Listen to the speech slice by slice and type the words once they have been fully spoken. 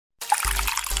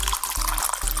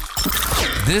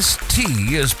This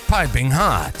tea is piping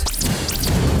hot.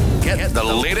 Get the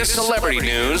latest celebrity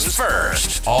news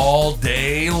first, all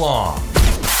day long,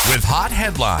 with hot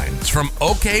headlines from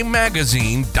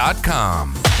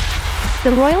OKMagazine.com.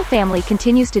 The royal family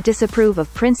continues to disapprove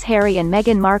of Prince Harry and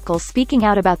Meghan Markle speaking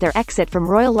out about their exit from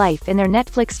royal life in their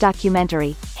Netflix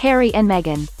documentary, Harry and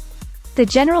Meghan. The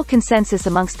general consensus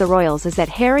amongst the royals is that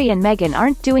Harry and Meghan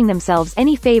aren't doing themselves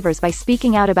any favors by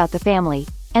speaking out about the family,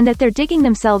 and that they're digging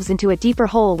themselves into a deeper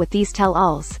hole with these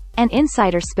tell-alls, an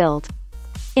insider spilled.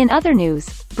 In other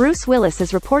news, Bruce Willis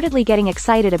is reportedly getting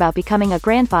excited about becoming a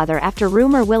grandfather after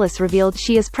rumor Willis revealed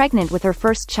she is pregnant with her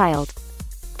first child.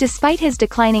 Despite his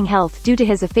declining health due to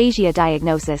his aphasia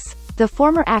diagnosis, the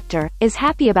former actor is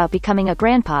happy about becoming a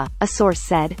grandpa, a source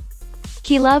said.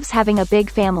 He loves having a big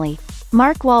family.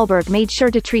 Mark Wahlberg made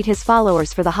sure to treat his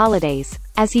followers for the holidays,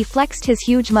 as he flexed his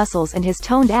huge muscles and his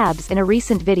toned abs in a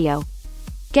recent video.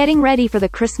 Getting ready for the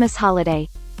Christmas holiday.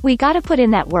 We gotta put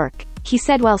in that work, he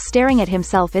said while staring at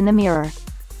himself in the mirror.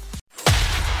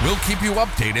 We'll keep you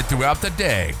updated throughout the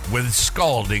day with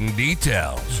scalding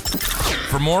details.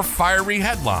 For more fiery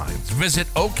headlines, visit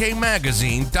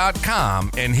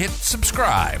OKMagazine.com and hit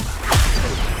subscribe.